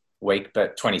average week,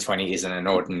 but 2020 isn't an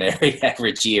ordinary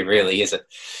average year, really, is it?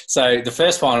 So the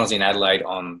first final's in Adelaide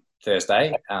on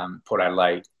Thursday, Port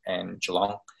Adelaide and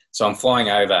Geelong. So I'm flying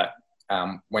over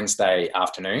Wednesday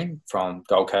afternoon from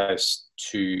Gold Coast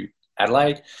to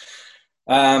Adelaide.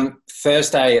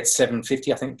 Thursday at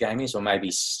 7:50, I think the game is, or maybe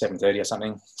 7:30 or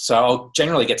something. So I'll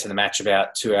generally get to the match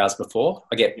about 2 hours before.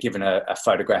 I get given a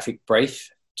photographic brief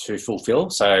to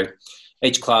fulfil. So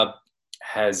each club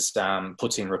has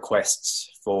puts in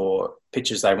requests for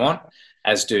pictures they want,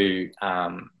 as do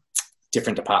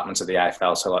different departments of the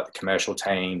AFL. So like the commercial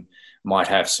team might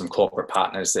have some corporate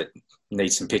partners that need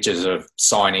some pictures of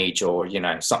signage or,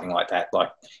 something like that, like,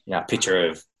 a picture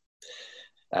of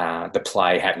the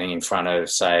play happening in front of,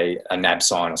 say, a NAB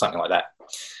sign or something like that.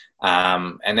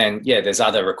 And then, there's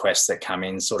other requests that come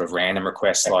in, sort of random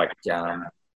requests, like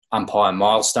umpire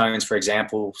milestones, for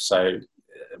example. So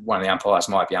one of the umpires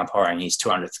might be umpiring his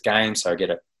 200th game, so I get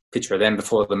a picture of them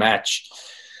before the match.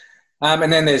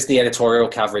 And then there's the editorial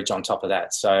coverage on top of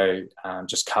that. So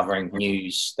just covering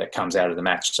news that comes out of the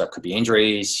match. So it could be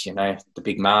injuries, the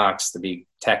big marks, the big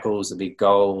tackles, the big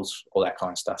goals, all that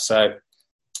kind of stuff. So,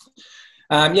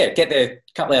 get there a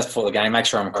couple of hours before the game, make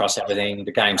sure I'm across everything.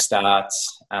 The game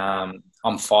starts.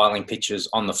 I'm filing pictures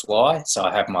on the fly. So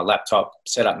I have my laptop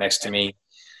set up next to me.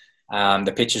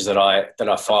 The pictures that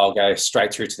I file go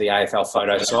straight through to the AFL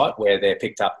photo site, where they're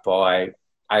picked up by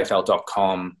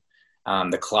AFL.com,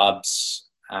 the clubs,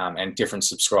 and different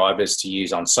subscribers to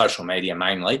use on social media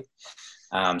mainly.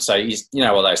 So,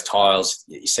 all those tiles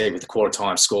you see with the quarter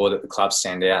time score that the clubs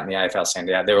send out and the AFL send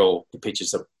out, they're all the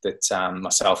pictures that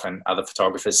myself and other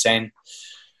photographers send.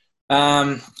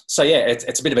 It's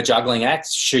a bit of a juggling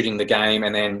act, shooting the game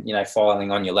and then,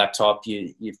 filing on your laptop.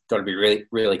 You've got to be really,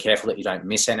 really careful that you don't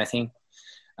miss anything.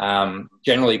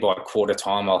 Generally by quarter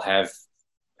time, I'll have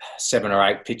 7 or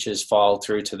 8 pictures filed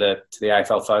through to the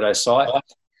AFL photo site.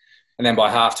 And then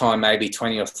by halftime, maybe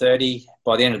 20 or 30.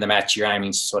 By the end of the match, you're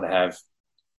aiming to sort of have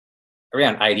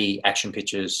around 80 action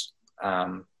pictures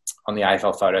on the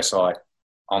AFL photo site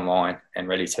online and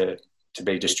ready to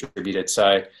be distributed.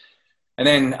 So, and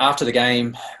then after the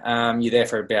game, you're there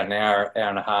for about an hour, hour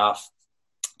and a half,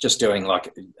 just doing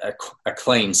like a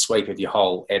clean sweep of your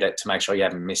whole edit to make sure you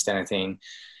haven't missed anything.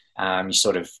 You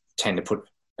sort of tend to put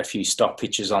a few stock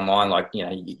pictures online, like, you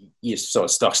know, your sort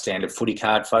of stock standard footy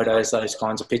card photos, those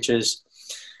kinds of pictures.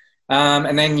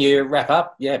 And then you wrap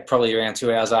up, probably around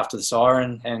 2 hours after the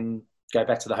siren, and go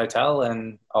back to the hotel,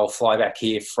 and I'll fly back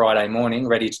here Friday morning,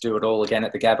 ready to do it all again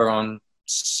at the Gabba on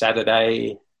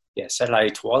Saturday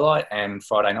twilight and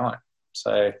Friday night.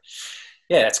 So,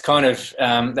 yeah, it's kind of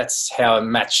that's how a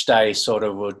match day sort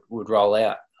of would roll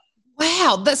out.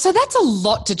 Wow. So that's a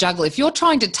lot to juggle. If you're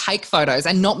trying to take photos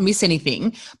and not miss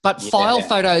anything, but file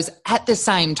photos at the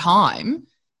same time,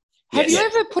 have you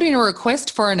ever put in a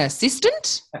request for an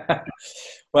assistant?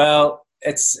 Well,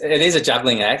 it is a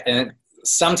juggling act, and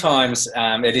sometimes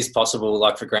it is possible.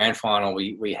 Like for grand final,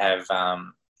 we have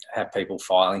people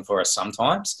filing for us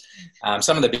sometimes.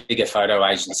 Some of the bigger photo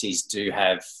agencies do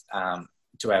have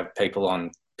people on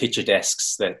picture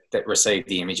desks that receive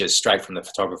the images straight from the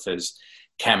photographer's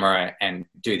camera and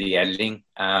do the editing.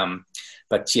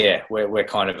 But yeah, we're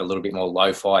kind of a little bit more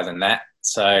lo-fi than that.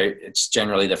 So it's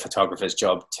generally the photographer's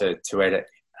job to edit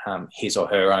his or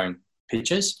her own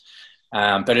pictures.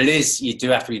 But you do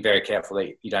have to be very careful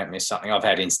that you don't miss something. I've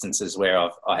had instances where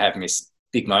I have missed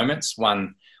big moments.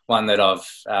 One that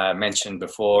I've mentioned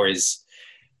before is,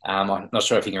 I'm not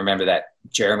sure if you can remember that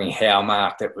Jeremy Howe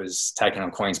mark that was taken on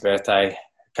Queen's birthday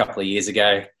a couple of years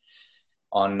ago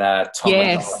on Tom.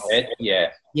 Yes. Yeah.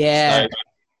 Yeah. So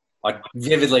I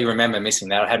vividly remember missing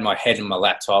that. I had my head in my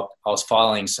laptop. I was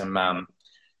filing some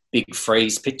big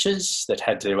freeze pictures that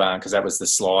had to, because that was the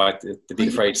slide, the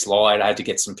big freeze slide. I had to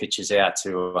get some pictures out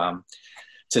to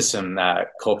some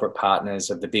corporate partners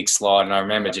of the big slide. And I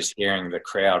remember just hearing the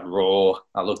crowd roar.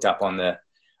 I looked up on the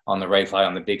replay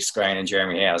on the big screen, and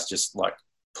Jeremy Howe's just like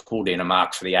pulled in a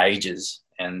mark for the ages.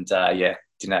 And didn't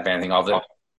have anything of it.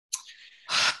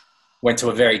 Went to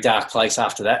a very dark place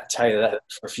after that, tell you that,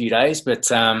 for a few days, but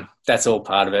that's all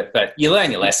part of it. But you learn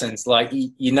your lessons. Like,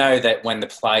 you know that when the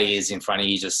play is in front of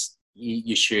you,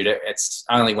 you shoot it. It's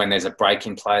only when there's a break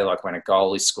in play, like when a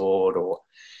goal is scored or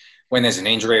when there's an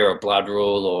injury or a blood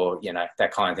rule or, you know,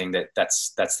 that kind of thing,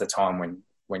 that's the time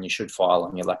when you should file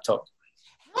on your laptop.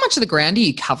 How much of the ground are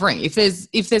you covering? If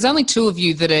there's only 2 of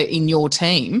you that are in your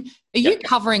team, are you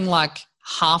covering like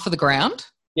half of the ground?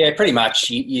 Yeah, pretty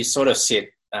much. You sort of sit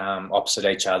opposite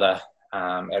each other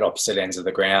at opposite ends of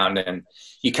the ground, and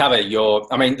you cover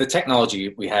the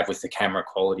technology we have with the camera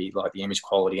quality, like the image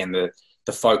quality and the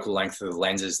focal length of the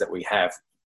lenses that we have,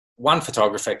 one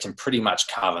photographer can pretty much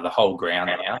cover the whole ground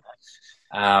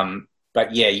now.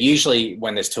 But yeah, usually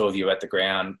when there's 2 of you at the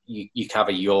ground, you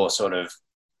cover your sort of,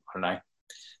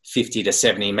 50 to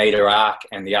 70 metre arc,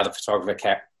 and the other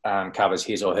photographer covers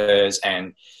his or hers,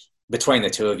 and between the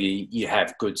 2 of you, you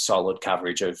have good solid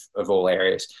coverage of all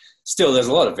areas. Still, there's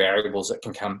a lot of variables that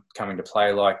can come into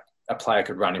play, like a player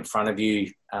could run in front of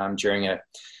you during a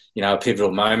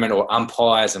pivotal moment, or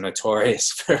umpires are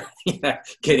notorious for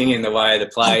getting in the way of the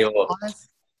play,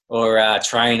 or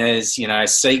trainers,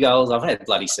 seagulls. I've had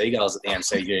bloody seagulls at the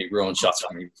MCG ruin shots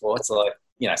for me before. It's like,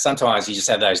 sometimes you just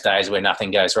have those days where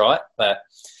nothing goes right. But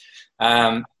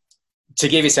to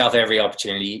give yourself every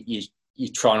opportunity, you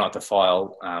try not to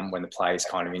file when the play is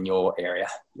kind of in your area.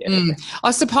 Yeah. I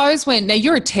suppose now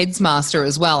you're a TEDS master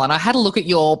as well, and I had a look at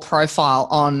your profile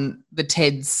on the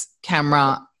TEDS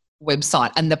camera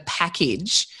website, and the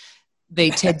package,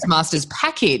 the TEDS Masters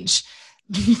package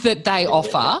that they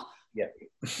offer. Yeah.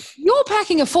 You're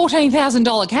packing a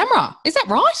 $14,000 camera. Is that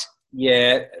right?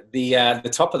 Yeah. The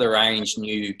top of the range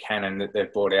new Canon that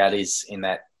they've brought out is in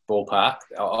that ballpark.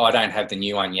 I don't have the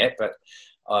new one yet, but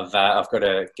I've got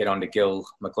to get on to Gil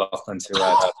McLaughlin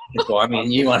to buy me a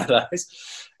new one of those.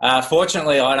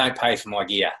 Fortunately, I don't pay for my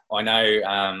gear. I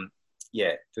know,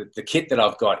 the kit that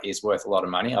I've got is worth a lot of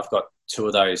money. I've got 2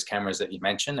 of those cameras that you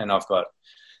mentioned, and I've got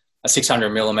a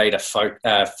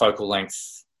 600mm focal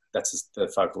length. That's the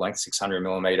focal length,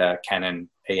 600mm Canon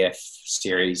EF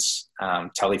series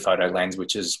telephoto lens,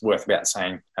 which is worth about the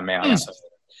same amount. So,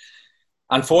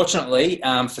 unfortunately,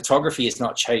 photography is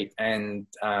not cheap, and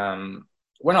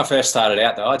when I first started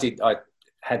out, though, I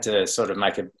had to sort of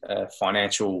make a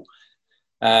financial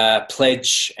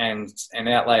pledge and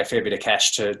outlay a fair bit of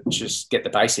cash to just get the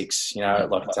basics,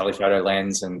 like a telephoto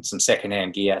lens and some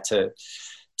secondhand gear to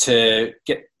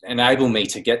enable me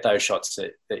to get those shots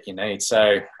that you need.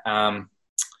 So,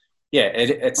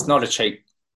 it's not a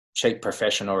cheap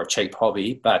profession or a cheap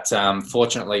hobby, but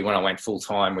fortunately when I went full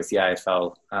time with the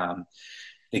AFL,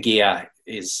 the gear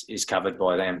is covered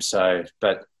by them. So,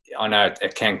 but I know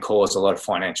it can cause a lot of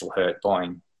financial hurt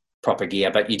buying proper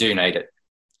gear, but you do need it.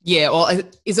 Yeah. Well,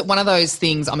 is it one of those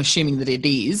things, I'm assuming that it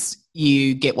is,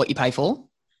 you get what you pay for?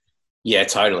 Yeah,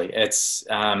 totally. It's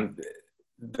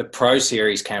the Pro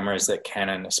Series cameras that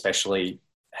Canon especially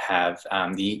have,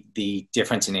 the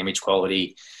difference in image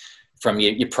quality from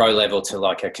your pro level to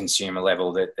like a consumer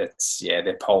level,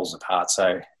 they're poles apart.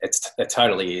 So it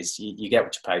totally is. You get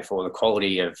what you pay for. The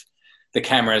quality of the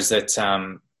cameras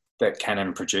that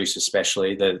Canon produce,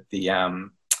 especially the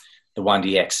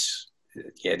 1DX,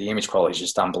 the image quality is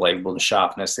just unbelievable. The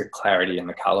sharpness, the clarity, and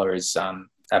the color is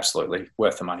absolutely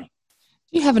worth the money.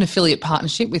 Do you have an affiliate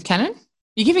partnership with Canon?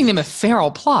 You're giving them a fair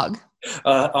old plug.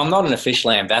 I'm not an official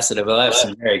ambassador, but I have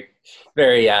some very,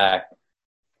 very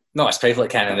nice people at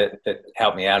Canon that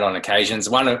help me out on occasions.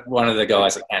 One of the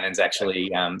guys at Canon's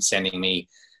actually sending me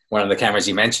one of the cameras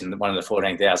you mentioned, one of the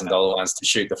 $14,000 ones to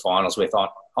shoot the finals with on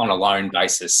a loan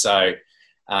basis. So,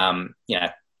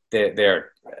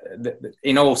 they're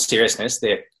in all seriousness,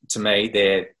 to me,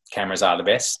 their cameras are the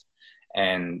best.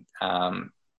 And,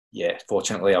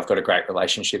 fortunately I've got a great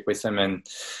relationship with them, and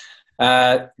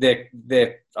I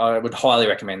would highly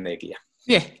recommend their gear.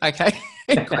 Yeah, okay.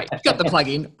 Great. Got the plug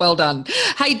in. Well done.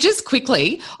 Hey, just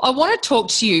quickly, I want to talk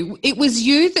to you. It was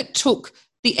you that took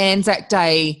the Anzac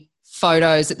Day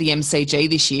photos at the MCG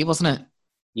this year, wasn't it?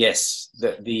 Yes,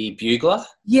 the bugler.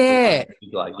 Yeah. The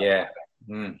bugler, yeah.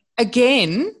 Mm.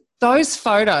 Again, those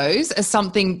photos are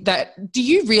something that, do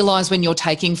you realise when you're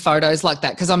taking photos like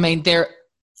that? Because, I mean, they're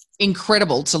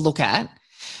incredible to look at.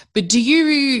 But are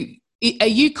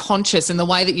you conscious in the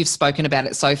way that you've spoken about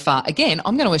it so far? Again,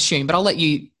 I'm going to assume, but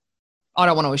I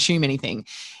don't want to assume anything.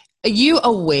 Are you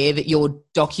aware that you're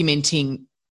documenting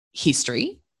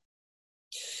history?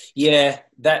 Yeah,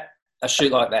 a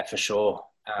shoot like that for sure.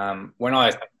 When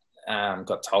I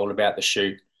got told about the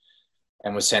shoot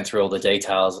and was sent through all the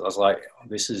details, I was like,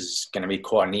 this is going to be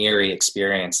quite an eerie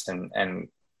experience. And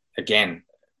again,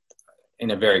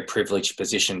 in a very privileged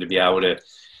position to be able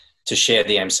to share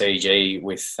the MCG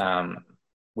with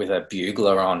a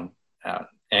bugler on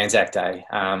Anzac Day.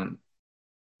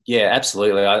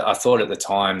 Absolutely. I thought at the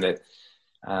time that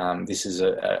this is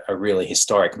a really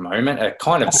historic moment, a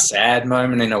kind of sad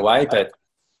moment in a way, but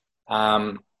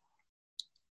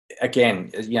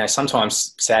again,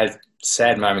 sometimes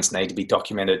sad moments need to be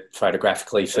documented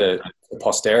photographically for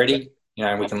posterity.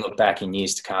 We can look back in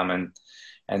years to come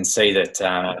and see that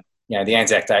the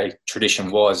Anzac Day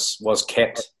tradition was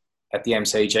kept at the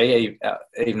MCG,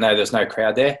 even though there's no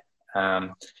crowd there.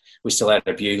 We still had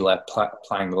a bugler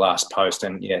playing the last post.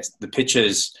 And, yes, the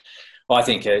pictures, I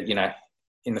think,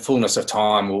 in the fullness of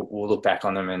time, we'll look back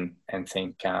on them and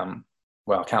think,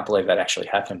 I can't believe that actually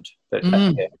happened. But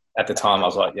at the time, I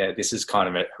was like, this is kind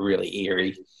of a really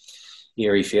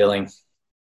eerie feeling.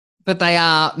 But they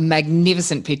are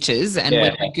magnificent pictures. And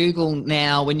when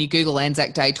you Google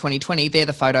Anzac Day 2020, they're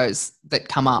the photos that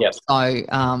come up. Yep.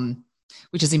 So,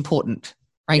 which is important,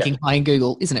 ranking high in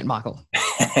Google, isn't it, Michael?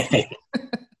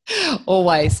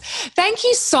 Always. Thank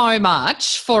you so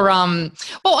much for, I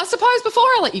suppose before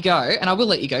I let you go, and I will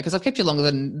let you go because I've kept you longer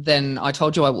than I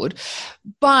told you I would,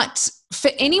 but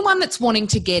for anyone that's wanting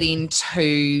to get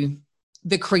into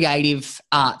the creative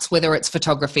arts, whether it's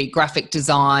photography, graphic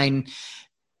design,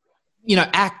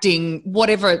 acting,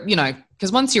 whatever,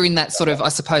 because once you're in that sort of, I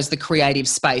suppose, the creative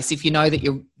space, if you know that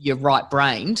you're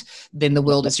right-brained, then the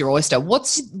world is your oyster.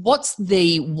 What's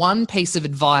the one piece of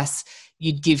advice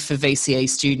you'd give for VCE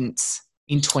students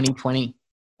in 2020?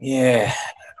 Yeah.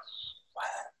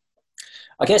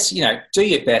 I guess, do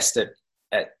your best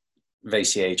at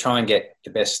VCE. Try and get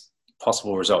the best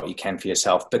possible result you can for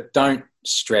yourself, but don't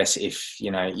stress if,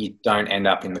 you don't end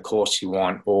up in the course you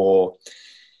want or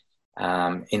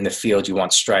in the field you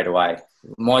want straight away.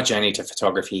 My journey to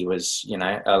photography was,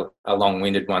 a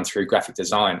long-winded one through graphic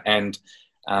design. And,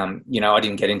 I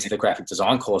didn't get into the graphic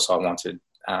design course I wanted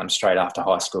straight after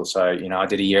high school. So, I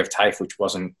did a year of TAFE, which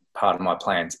wasn't part of my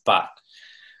plans. But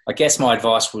I guess my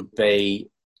advice would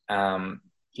be,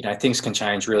 things can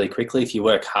change really quickly if you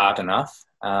work hard enough.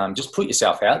 Just put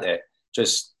yourself out there.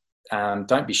 Just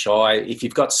don't be shy. If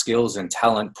you've got skills and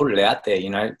talent, put it out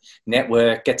there,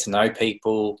 network, get to know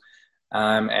people,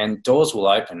 and doors will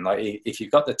open. Like if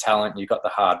you've got the talent, you've got the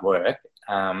hard work,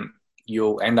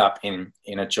 you'll end up in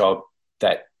a job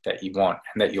that you want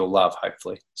and that you'll love,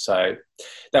 hopefully. So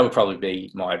that would probably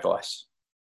be my advice.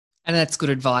 And that's good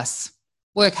advice.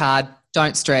 Work hard,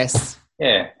 Don't stress.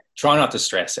 Yeah. Try not to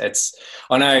stress.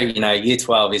 I know, year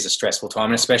 12 is a stressful time,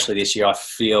 and especially this year, I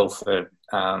feel for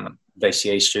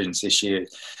VCE students this year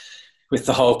with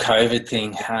the whole COVID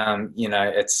thing.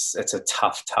 It's a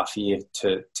tough year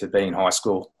to be in high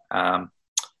school.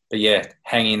 But yeah,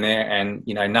 hang in there, and,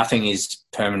 nothing is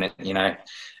permanent.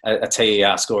 A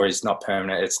TER score is not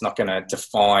permanent. It's not going to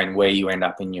define where you end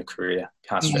up in your career.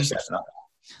 Can't stress that enough.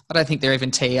 I don't think they're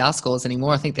even TER scores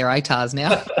anymore. I think they're ATARs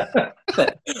now.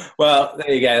 Well,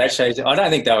 there you go. That shows. I don't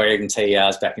think they were even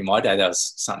TERs back in my day. That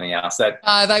was something else.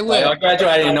 They were. I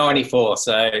graduated in 94,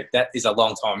 so that is a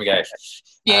long time ago.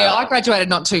 Yeah, I graduated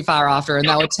not too far after, and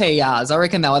they were TERs. I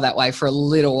reckon they were that way for a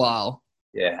little while.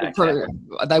 Yeah. Okay.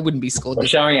 They wouldn't be scored. We're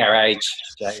showing our age,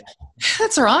 Jay.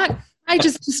 That's all right. Age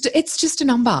is it's just a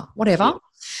number, whatever.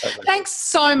 Okay. Thanks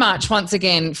so much once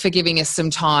again for giving us some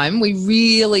time. We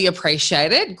really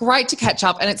appreciate it. Great to catch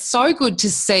up, and it's so good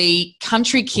to see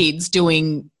country kids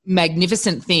doing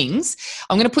magnificent things.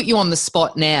 I'm going to put you on the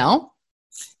spot now.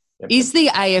 Yep. Is the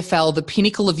AFL the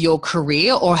pinnacle of your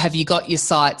career, or have you got your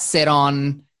sights set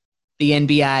on the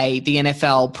NBA, the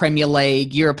NFL, Premier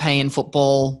League, European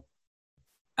football?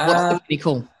 What's the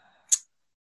pinnacle?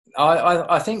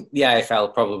 I think the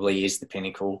AFL probably is the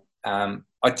pinnacle.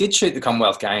 I did shoot the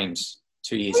Commonwealth Games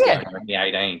 2 years ago in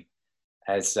 2018,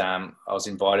 as I was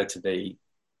invited to be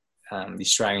the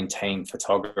Australian team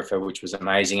photographer, which was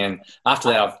amazing. And after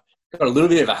that, I've got a little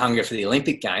bit of a hunger for the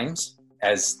Olympic Games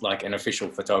as like an official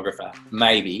photographer,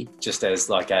 maybe just as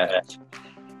like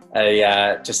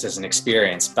just as an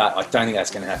experience. But I don't think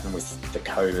that's going to happen with the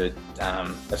COVID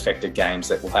affected games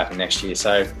that will happen next year.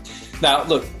 So, no,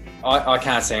 look, I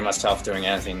can't see myself doing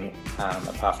anything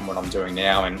apart from what I'm doing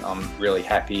now, and I'm really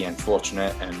happy and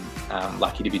fortunate and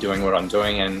lucky to be doing what I'm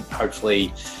doing, and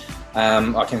hopefully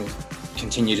I can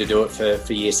continue to do it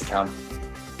for years to come.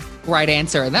 Great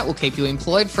answer, and that will keep you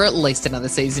employed for at least another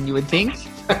season, you would think.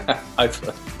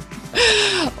 Hopefully.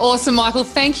 Awesome, Michael.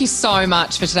 Thank you so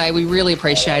much for today. We really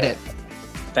appreciate it.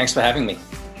 Thanks for having me.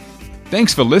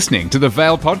 Thanks for listening to the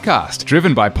Vale Podcast,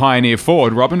 driven by Pioneer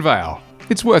Ford Robin Vale.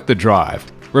 It's worth the drive.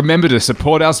 Remember to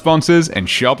support our sponsors and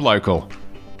shop local.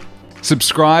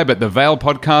 Subscribe at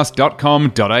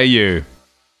thevalepodcast.com.au.